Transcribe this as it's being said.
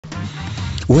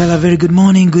Well, a very good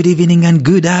morning, good evening, and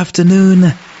good afternoon,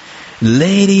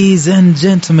 ladies and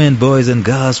gentlemen, boys and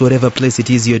girls, whatever place it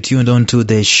is you're tuned on to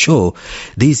the show.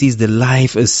 This is the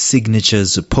Life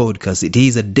Signatures podcast. It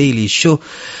is a daily show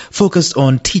focused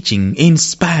on teaching,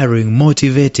 inspiring,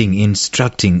 motivating,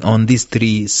 instructing on these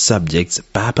three subjects: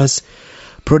 purpose,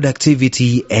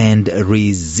 productivity, and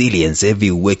resilience.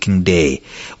 Every working day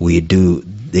we do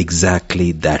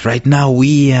exactly that. Right now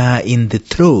we are in the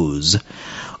throes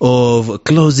of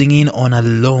closing in on a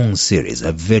long series,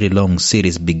 a very long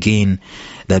series began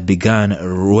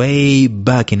way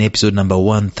back in episode number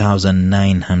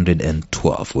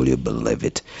 1912. Will you believe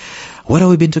it? What have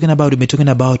we been talking about? We've been talking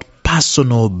about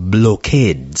personal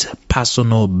blockades.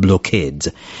 Personal blockades.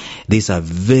 These are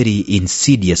very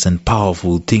insidious and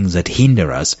powerful things that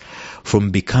hinder us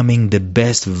from becoming the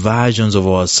best versions of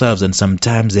ourselves, and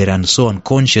sometimes they are so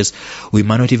unconscious we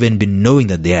might not even be knowing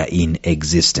that they are in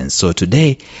existence. So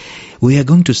today we are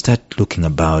going to start talking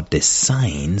about the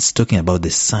signs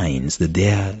that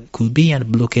there could be a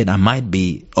blockade. I might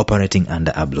be operating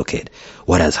under a blockade.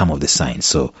 What are some of the signs?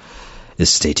 So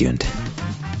stay tuned.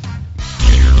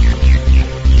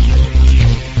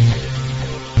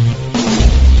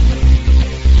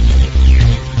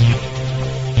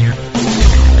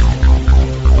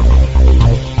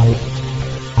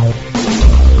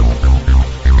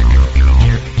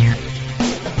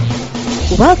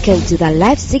 Welcome to the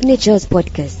Life Signatures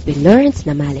podcast with Lawrence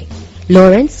Namale.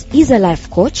 Lawrence is a life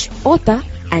coach, author,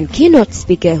 and keynote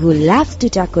speaker who loves to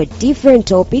tackle different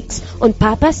topics on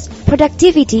purpose,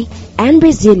 productivity, and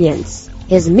resilience.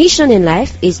 His mission in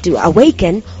life is to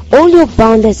awaken all your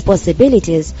boundless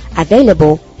possibilities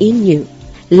available in you.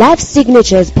 Life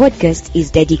Signatures podcast is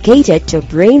dedicated to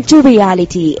bring to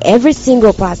reality every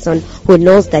single person who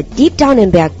knows that deep down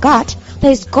in their gut,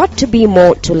 there's got to be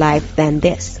more to life than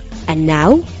this. And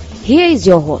now, here is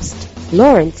your host,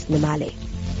 Lawrence Namale.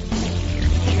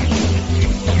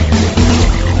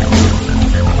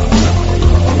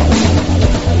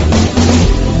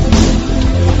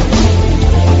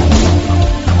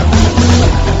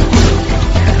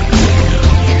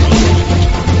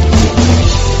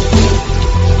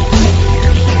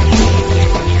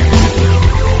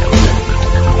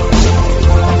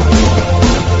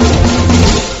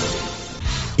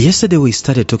 Yesterday we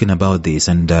started talking about this,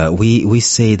 and we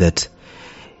say that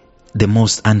the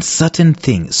most uncertain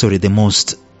thing,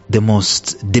 the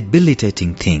most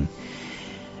debilitating thing,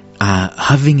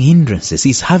 having hindrances,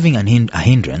 is having a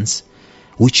hindrance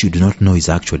which you do not know is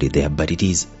actually there, but it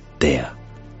is there.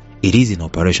 It is in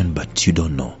operation, but you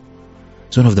don't know.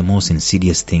 It's one of the most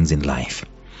insidious things in life,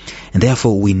 and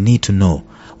therefore we need to know.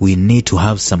 We need to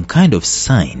have some kind of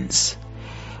signs.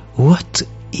 What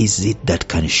is it that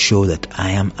can show that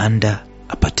I am under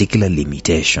a particular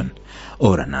limitation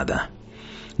or another?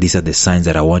 These are the signs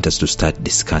that I want us to start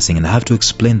discussing, and I have to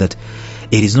explain that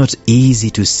it is not easy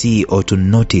to see or to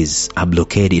notice a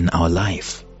blockade in our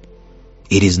life.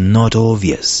 It is not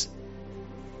obvious.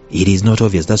 It is not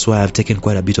obvious. That's why I've taken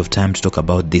quite a bit of time to talk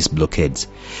about these blockades.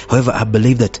 However, I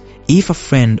believe that if a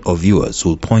friend of yours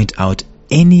will point out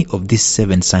any of these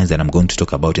 7 signs that I'm going to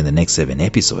talk about in the next 7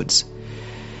 episodes,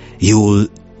 you will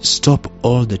stop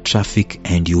all the traffic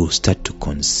and you will start to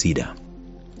consider.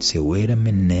 Say, wait a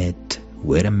minute.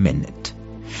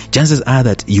 Chances are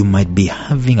that you might be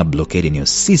having a blockade in your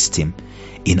system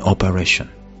in operation.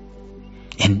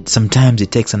 And sometimes it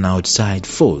takes an outside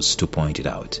force to point it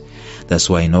out. That's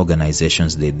why in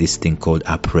organizations there's this thing called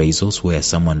appraisals, where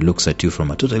someone looks at you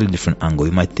from a totally different angle.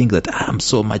 You might think that I'm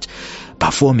so much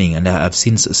performing, and I've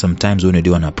seen sometimes when you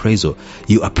do an appraisal,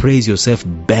 you appraise yourself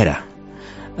better.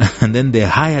 And then the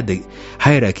higher the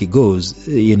hierarchy goes,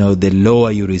 the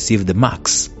lower you receive the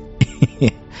marks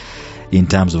in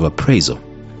terms of appraisal.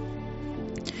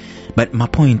 But my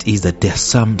point is that there are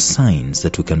some signs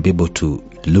that we can be able to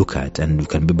look at, and we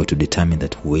can be able to determine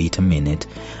that, wait a minute,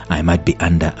 I might be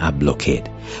under a blockade.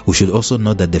 We should also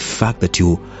know that the fact that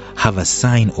you have a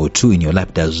sign or two in your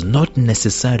life does not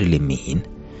necessarily mean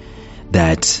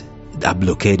that a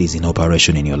blockade is in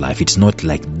operation in your life. It's not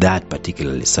like that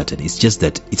particularly certain. It's just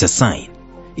that it's a sign.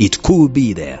 It could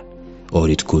be there or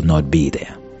it could not be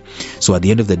there. So at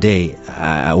the end of the day,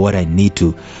 what I need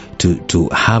to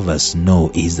have us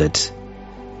know is that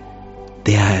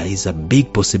there is a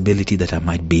big possibility that I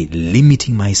might be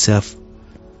limiting myself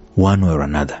one way or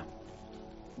another.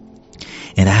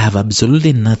 And I have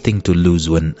absolutely nothing to lose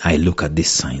when I look at these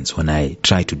signs, when I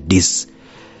try to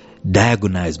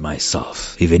diagnose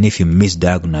myself, even if you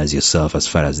misdiagnose yourself as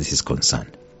far as this is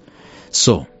concerned.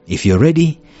 So, if you're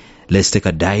ready, let's take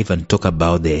a dive and talk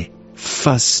about the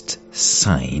first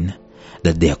sign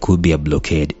that there could be a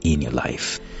blockade in your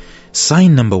life.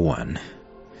 Sign number 1.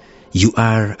 You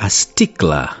are a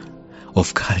stickler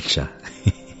of culture.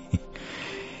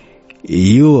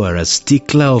 You are a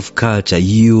stickler of culture.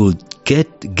 You'll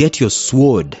get your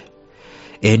sword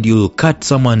and you'll cut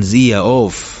someone's ear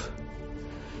off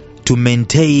to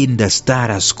maintain the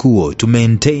status quo, to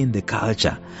maintain the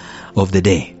culture of the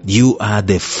day. You are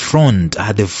the front,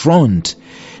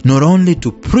 not only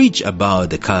to preach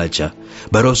about the culture,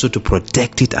 but also to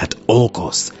protect it at all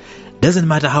costs. Doesn't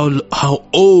matter how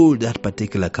old that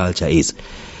particular culture is.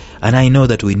 And I know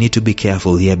that we need to be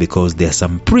careful here because there are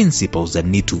some principles that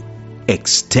need to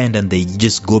extend and they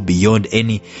just go beyond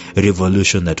any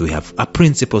revolution that we have. A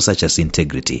principle such as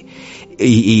integrity,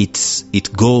 it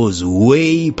goes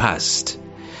way past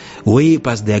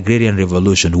the agrarian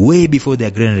revolution, way before the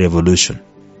agrarian revolution.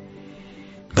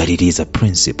 But it is a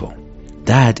principle.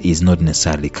 That is not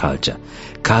necessarily culture.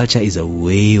 Culture is a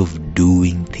way of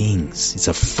doing things. It's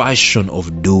a fashion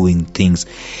of doing things,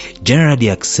 generally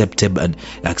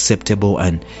acceptable.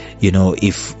 And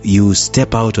if you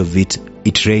step out of it,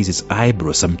 it raises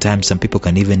eyebrows. Sometimes some people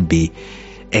can even be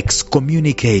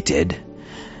excommunicated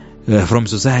from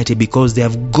society because they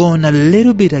have gone a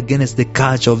little bit against the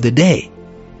culture of the day.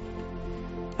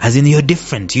 As in, you're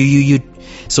different.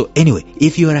 So anyway,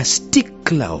 if you are a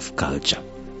stickler of culture,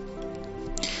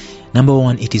 number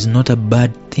 1, it is not a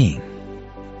bad thing.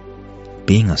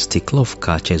 Being a stickler of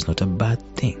culture is not a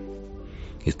bad thing.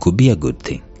 It could be a good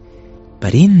thing.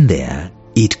 But in there,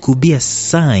 it could be a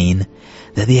sign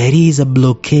that there is a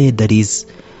blockade that is,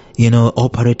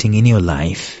 operating in your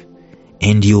life,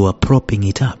 and you are propping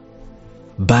it up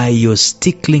by your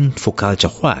stickling for culture.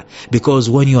 Why? Because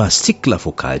when you are a stickler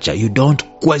for culture, you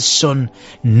don't question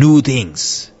new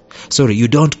things. You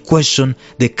don't question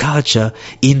the culture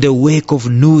in the wake of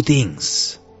new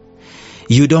things.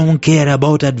 You don't care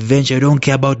about adventure. You don't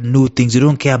care about new things. You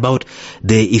don't care about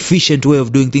the efficient way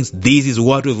of doing things. This is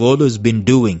what we've always been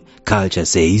doing, culture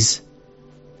says.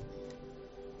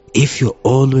 If you're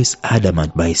always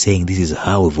adamant by saying this is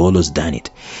how we've always done it,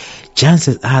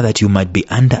 chances are that you might be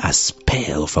under a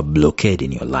spell of a blockade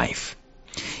in your life.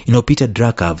 Peter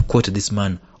Drucker, I've quoted this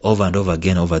man over and over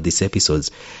again over these episodes,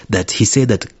 that he said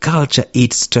that culture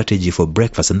eats strategy for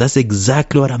breakfast. And that's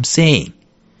exactly what I'm saying.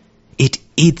 It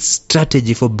eats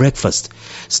strategy for breakfast.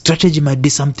 Strategy might be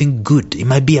something good. It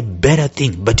might be a better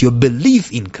thing. But your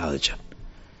belief in culture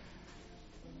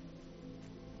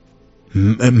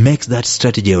makes that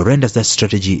strategy, or renders that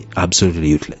strategy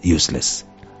absolutely useless.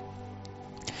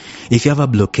 If you have a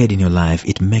blockade in your life,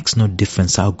 it makes no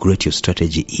difference how great your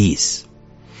strategy is.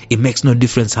 It makes no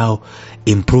difference how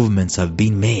improvements have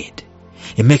been made.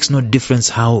 It makes no difference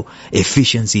how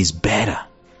efficiency is better.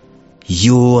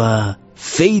 You are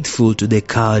faithful to the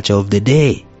culture of the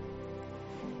day.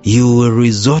 You will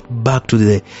resort back to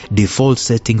the default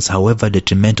settings, however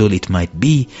detrimental it might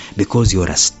be, because you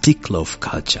are a stickler of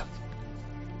culture.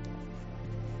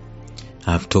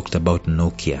 I've talked about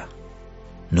Nokia.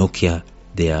 Nokia,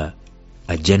 their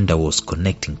agenda was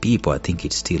connecting people. I think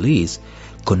it still is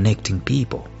connecting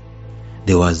people.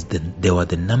 They were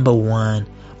the number 1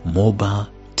 mobile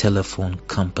telephone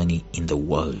company in the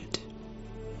world.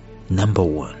 Number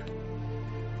 1.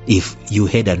 If you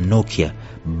had a Nokia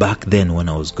back then when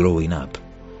I was growing up,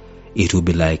 it would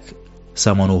be like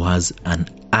someone who has an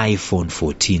iPhone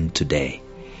 14 today,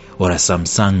 or a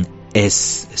Samsung S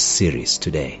series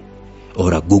today,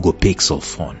 or a Google Pixel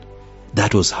phone.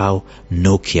 That was how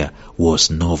Nokia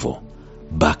was novel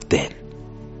back then.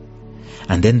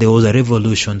 And then there was a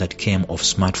revolution that came of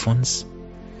smartphones,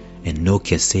 and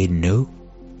Nokia said no.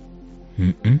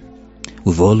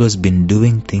 We've always been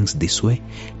doing things this way.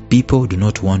 People do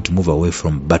not want to move away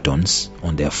from buttons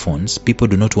on their phones. People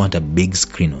do not want a big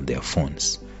screen on their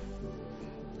phones.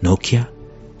 Nokia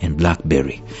and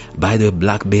BlackBerry. By the way,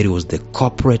 BlackBerry was the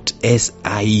corporate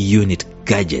SI unit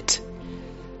gadget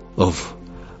of,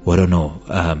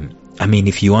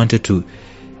 if you wanted to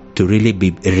really be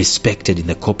respected in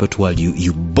the corporate world,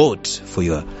 you bought for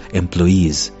your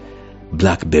employees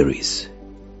Blackberries.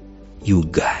 You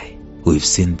guy, we've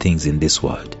seen things in this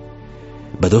world.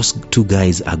 But those 2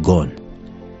 guys are gone.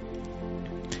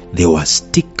 They were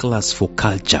sticklers for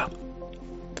culture.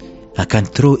 I can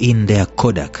throw in there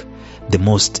Kodak. The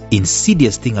most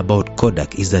insidious thing about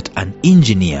Kodak is that an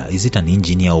engineer, is it an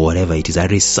engineer or whatever it is, a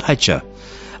researcher,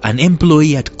 an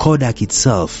employee at Kodak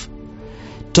itself,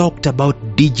 talked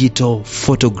about digital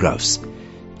photographs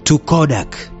to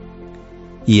Kodak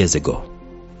years ago.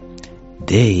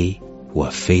 They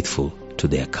were faithful to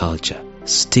their culture,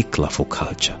 stickler for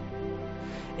culture.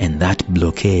 And that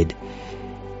blockade,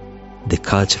 the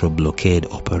cultural blockade,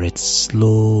 operates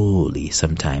slowly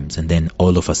sometimes, and then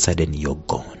all of a sudden you're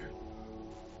gone.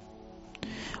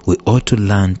 we ought to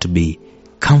learn to be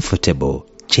comfortable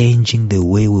changing the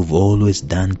way we've always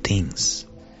done things.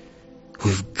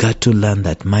 We've got to learn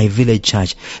that my village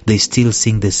church, they still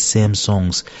sing the same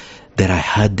songs that I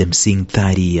heard them sing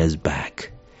 30 years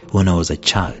back when I was a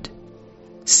child.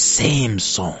 Same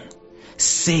song.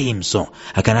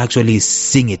 I can actually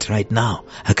sing it right now.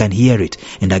 I can hear it.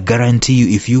 And I guarantee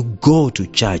you, if you go to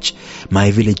church,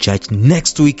 my village church,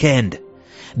 next weekend,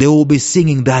 they will be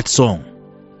singing that song.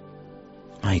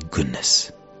 My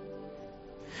goodness.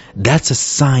 That's a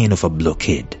sign of a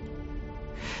blockade.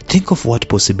 Think of what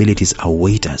possibilities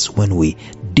await us when we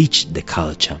ditch the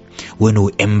culture, when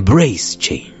we embrace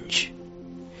change.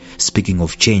 Speaking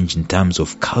of change in terms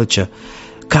of culture,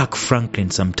 Kirk Franklin,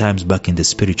 sometimes back in the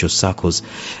spiritual circles,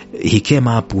 he came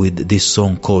up with this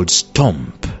song called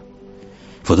Stomp.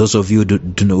 For those of you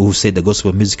who say the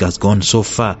gospel music has gone so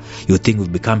far, you think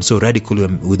we've become so radical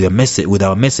with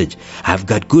our message. I've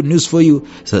got good news for you.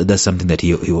 So that's something that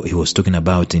he was talking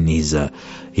about in his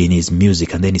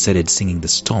music, and then he started singing the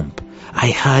Stomp.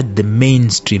 I heard the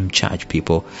mainstream church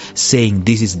people saying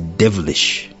this is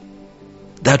devilish.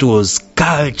 That was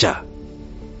culture.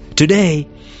 Today,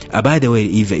 by the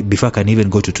way, before I can even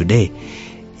go to today,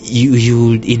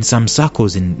 you in some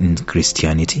circles in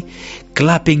Christianity,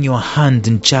 clapping your hand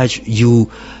in church, you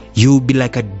be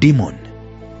like a demon,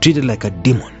 treated like a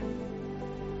demon.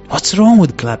 What's wrong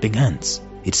with clapping hands?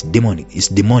 It's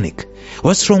demonic.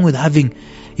 What's wrong with having,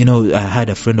 I had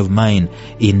a friend of mine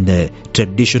in the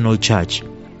traditional church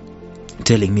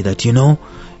telling me that,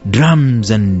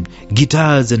 drums and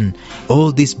guitars and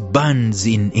all these bands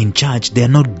in church, they are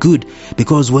not good,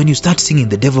 because when you start singing,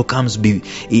 the devil comes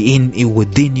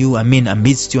within you,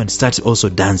 amidst you, and starts also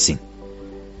dancing.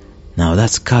 Now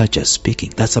that's culture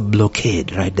speaking. That's a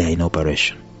blockade right there in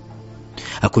operation.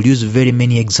 I could use very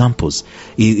many examples.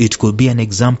 It could be an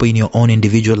example in your own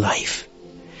individual life.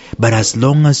 But as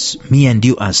long as me and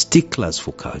you are sticklers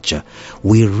for culture,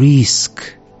 we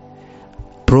risk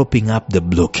propping up the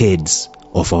blockades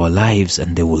of our lives,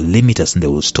 and they will limit us and they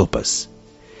will stop us.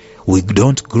 We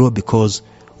don't grow because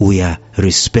we are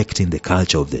respecting the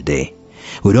culture of the day.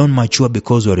 We don't mature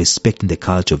because we are respecting the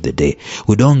culture of the day.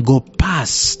 We don't go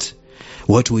past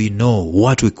what we know,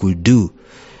 what we could do,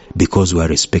 because we are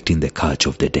respecting the culture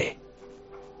of the day.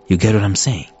 You get what I'm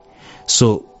saying?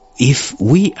 So if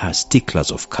we are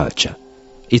sticklers of culture,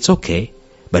 it's okay,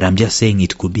 but I'm just saying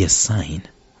it could be a sign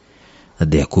that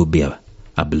there could be a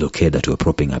blockade that we're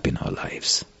propping up in our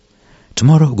lives.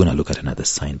 Tomorrow we're going to look at another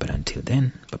sign, but until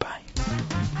then, bye-bye.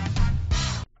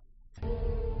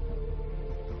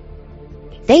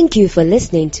 Thank you for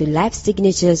listening to Life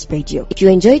Signatures Radio. If you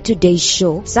enjoyed today's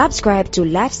show, subscribe to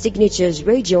Life Signatures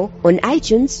Radio on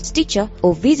iTunes, Stitcher,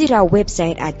 or visit our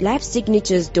website at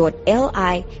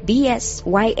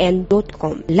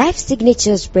lifesignatures.libsyn.com. Life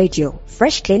Signatures Radio,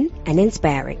 fresh, clean, and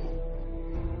inspiring.